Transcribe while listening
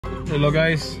Hello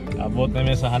guys, abot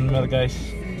namin sa Hanmer guys.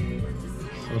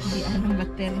 Nabiyaan ng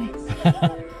battery.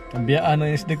 Nabiyaan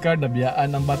ng SD card,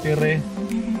 nabiyaan ng battery.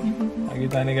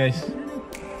 Nakita ni guys.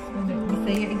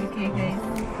 Bisaya igay guys.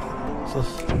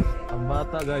 Sus, ang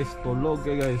bata guys, tulog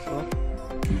kay guys. Oh.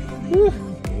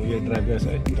 Weird drive guys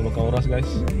eh. Tulog ka oras guys.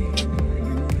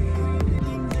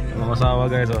 Ang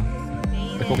kasawa guys oh.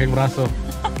 Nagkuking braso.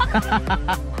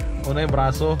 Una yung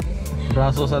braso.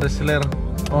 Braso sa wrestler.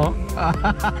 Oh.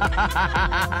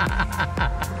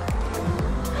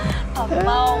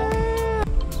 Abaw.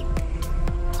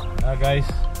 Guys.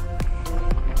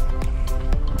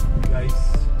 Guys.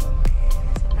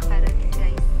 Nakarating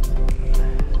guys.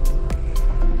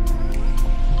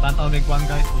 Tantaw may kwan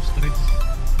guys, ostrich.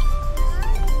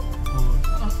 Oh.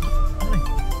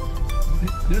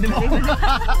 Di mo.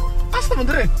 Asa mo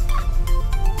dire?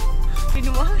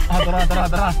 Pinuha.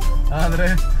 Tara.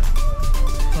 Dire.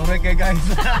 Sorry kay guys.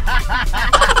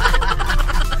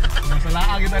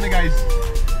 Masalaan kita ni guys.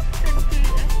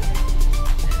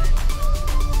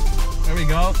 There we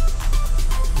go.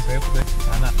 Safe din.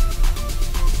 Ana.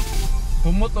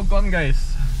 Humot og kon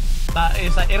guys.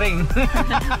 Tae sa iring.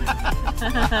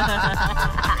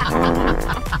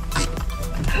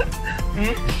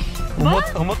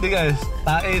 Humot di guys.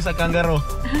 Tae sa kanggaro.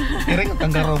 Iring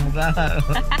kanggaro mo ka.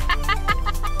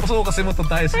 Puso kasi mo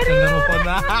tae sa kanggaro po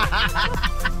na.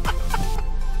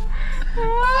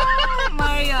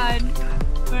 Marian,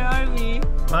 where are we?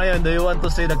 Marian, do you want to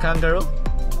see the kangaroo?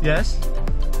 Yes?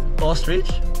 Ostrich?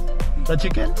 The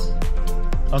chickens?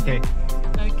 Okay.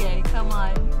 Okay, come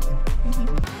on.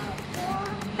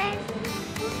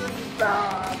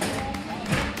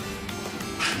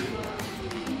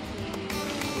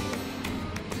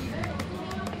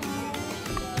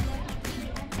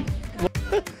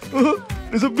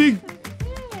 There's a big.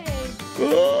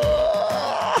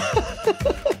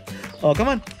 Oh,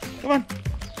 come on.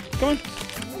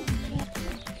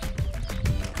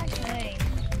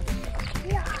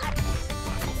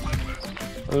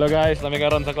 Hello guys, nami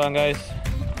karon sa kuan guys.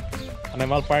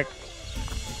 Animal Park.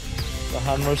 Sa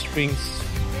Hanmer Springs.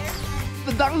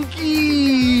 The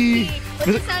donkey.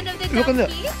 What's the sound of the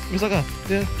donkey? Bisa ka?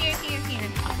 Yeah. Here.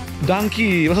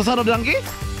 Donkey. What's the sound of the donkey?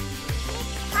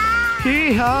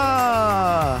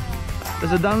 Hee-ha!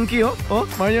 There's a donkey, oh. Oh,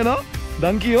 Mario, no?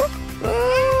 Donkey, oh.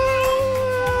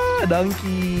 Ah,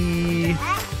 donkey.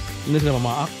 Ini sila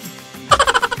mamaak.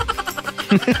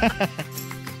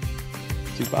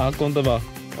 Si paakon to ba?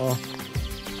 Oh.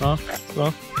 Huh?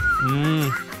 Oh.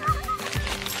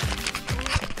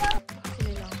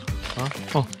 Huh?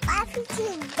 Oh.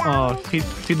 Oh,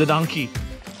 feed the donkey.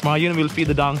 Marion will feed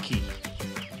the donkey.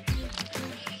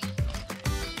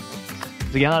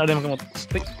 Sige na, ada yang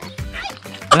stick.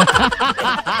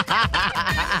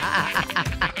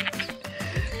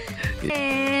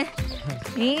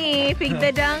 Feed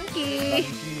the donkey.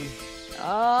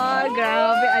 Oh,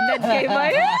 grabe. Anad kay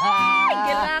Marian.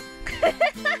 Gilak.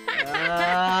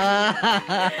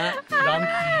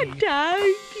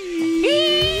 Donkey.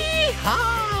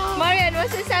 Marian,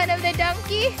 what's the sound of the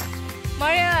donkey?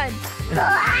 Marian.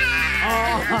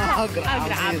 Oh,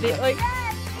 grabe. Oy.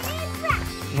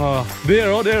 Oh,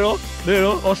 there,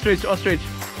 ostrich.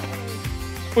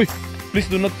 Uy,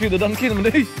 please do not feed the donkey naman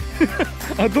eh.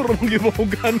 Ato ramang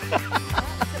gimahugan.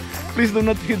 Please do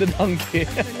not feed the donkey.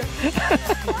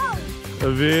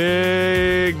 A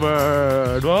big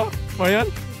bird. What, Marian?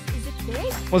 Is it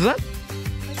big? What's that?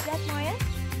 What's that, Marian?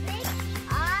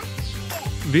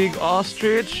 Big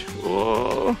ostrich.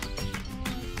 Oh.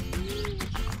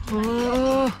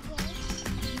 Oh.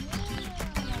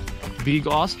 Big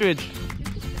ostrich.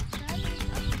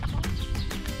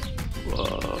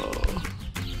 Whoa.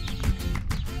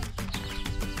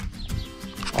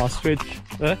 Ostrich.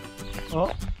 Eh? Oh.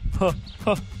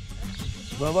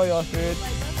 Bye bye ostrich.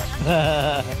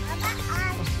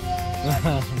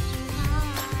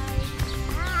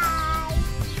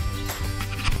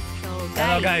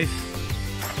 Hello guys.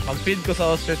 Mag-feed ko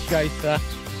sa ostrich guys ha.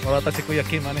 Marata si Kuya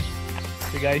Kim ano.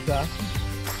 Si guys ha.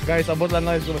 Guys, abot lang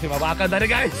guys kung masih mabakan dari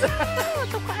guys.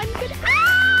 Tukaan ka na.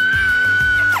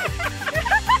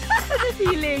 Ano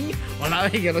feeling? Wala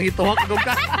eh, gano'ng hituhak ko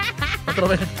ka. Matro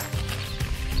ba?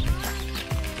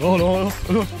 Oh.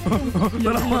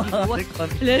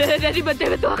 Dari ba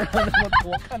tayo tuwak?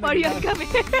 Marian kami.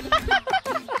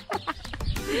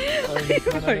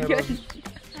 Marian.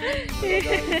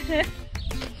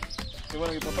 Di ba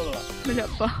nag-ipotol lang? Wala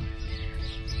pa.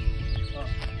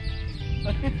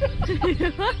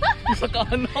 Isa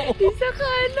kanan. Isa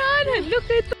kanan. Look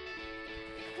ito.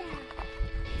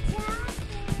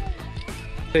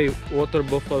 Hey, water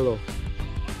buffalo.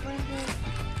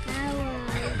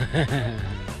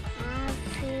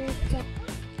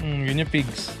 Guinea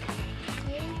pigs.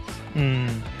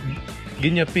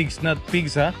 Guinea pigs, not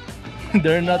pigs, huh?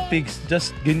 They're not pigs,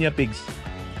 just guinea pigs.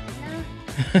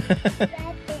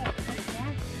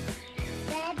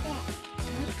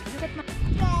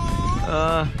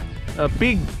 A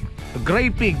pig, a gray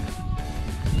pig.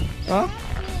 Huh?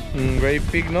 Gray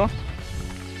pig, no?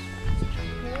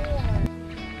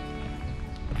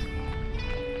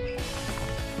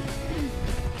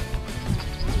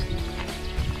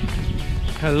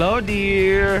 Hello,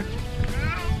 dear.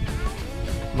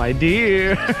 My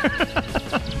dear.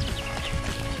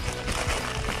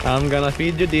 I'm gonna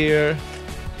feed you, dear.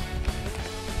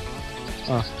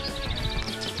 Ah.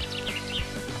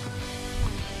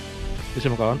 Bisa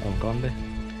mo kaon? Oh, kaon deh.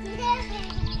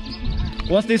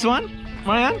 What's this one?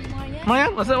 Marian?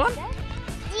 Marian, what's that one?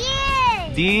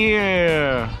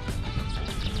 Deer. Deer.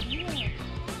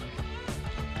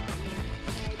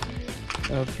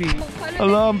 A pig.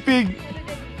 Hello, pig.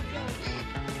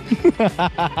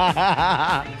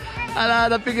 Ala,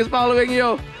 the pig is following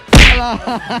you. Ala.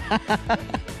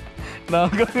 No,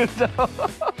 come here.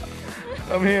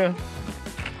 Come here.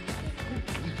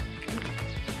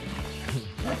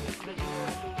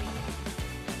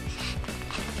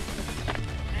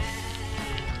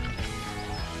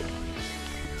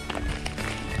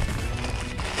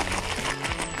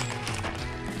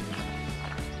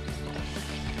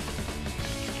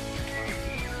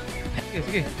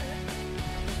 Sige.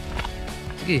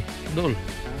 Sige, dol.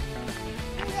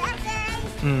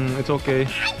 It's okay.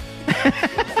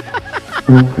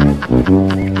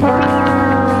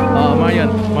 Oh,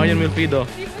 Marian will feed, oh.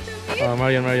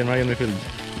 Marian will feed.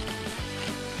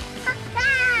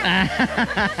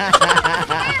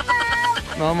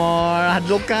 No more,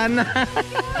 hadlukan.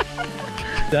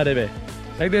 Daddy, be.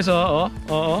 Like this, oh.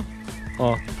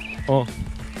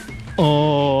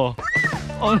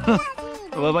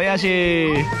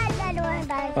 Babayashi.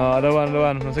 The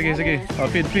one. Sige.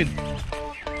 Feed.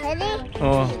 Ready?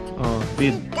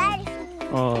 Feed.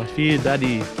 Feed,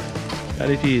 daddy.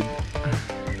 Daddy feed.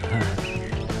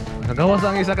 Nakagawas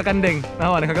ang isa ka kandeng.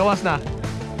 Nakagawas na.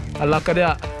 Alak ka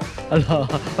dia. Allah.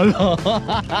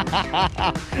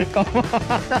 Come on.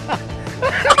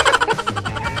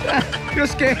 You're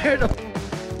scared.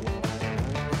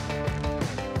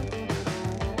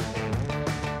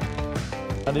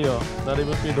 Daddy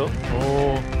will feed, oh.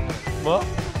 What?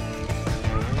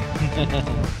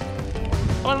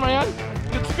 Come on, Marian.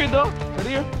 Get speed, though. Ready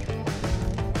here.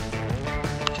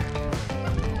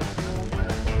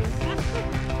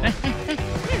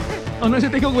 Ano si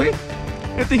tingog, weh?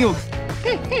 Tingog.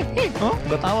 Oh,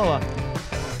 gatawa ba?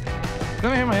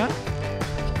 Come here, Marian.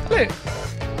 Dali.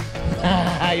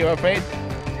 You're afraid?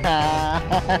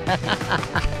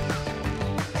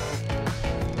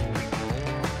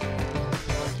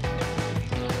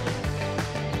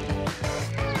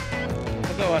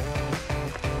 What?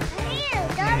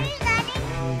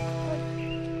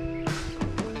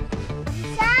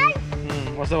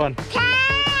 What's the one?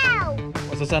 Cow.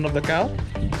 What's the sound of the cow?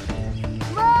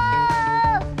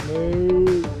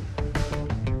 Moo.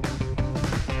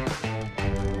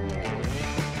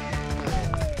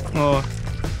 Moo.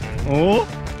 Oh.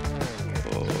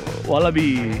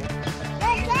 Wallaby.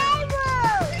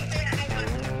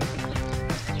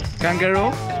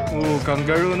 Kangaroo. Oh,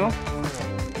 kangaroo, no?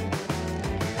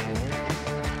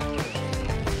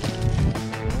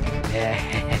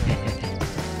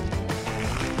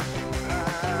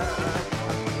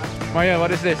 Maya,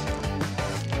 what is this?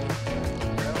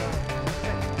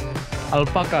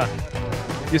 Alpaca.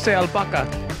 You say alpaca.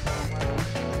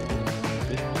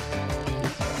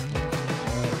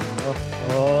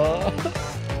 Oh.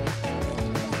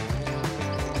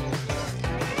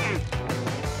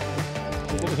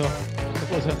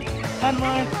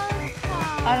 Hanmer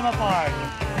Animal Park.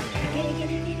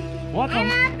 Welcome.